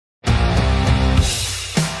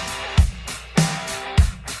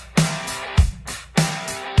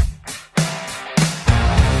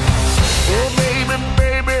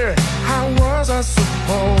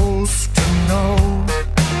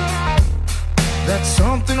that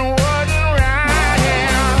something wasn't right.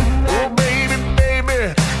 Oh baby, baby,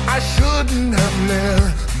 I shouldn't have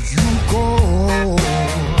let you go.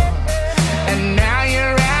 And now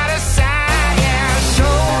you're out of sight. Yeah,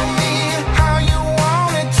 show me how you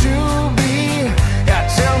want it to be. Yeah,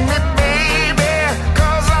 tell me, baby,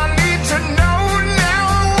 'cause I need to know now.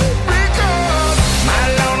 Because my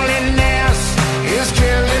loneliness is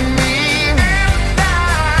killing me, and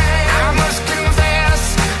I must confess,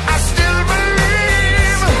 I still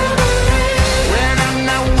believe. When I'm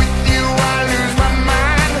not with you, I lose my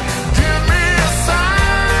mind. Give me a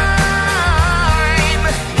sign.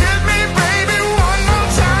 Hit me, baby, one more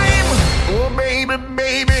time. Oh, baby,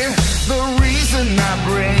 baby, the reason I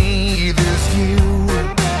breathe is you.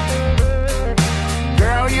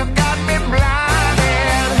 Girl, you got me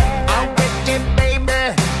blinded. I'm with you, baby.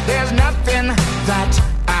 There's nothing that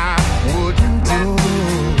I wouldn't do.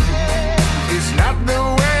 It's not the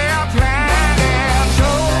way I planned it.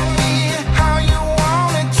 Show me how you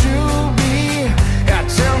want it to be. Yeah,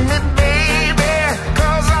 tell me, baby,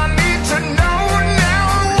 'cause I need to know now.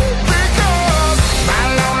 Because my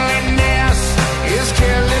loneliness is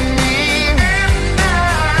killing me, and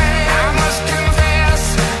I must confess,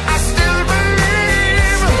 I still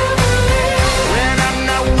believe. When I'm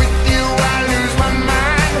not with you, I lose my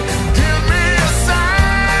mind. Give me a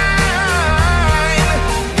sign.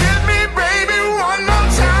 Hit me, baby, one more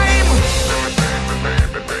time.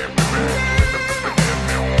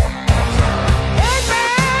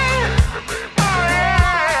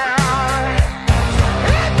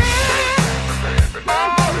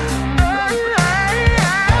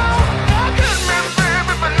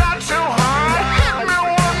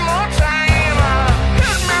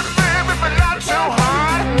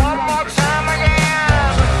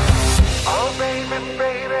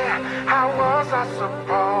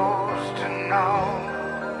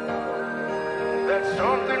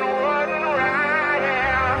 Something wasn't right.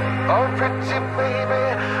 Oh, pretty baby,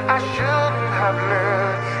 I shouldn't have let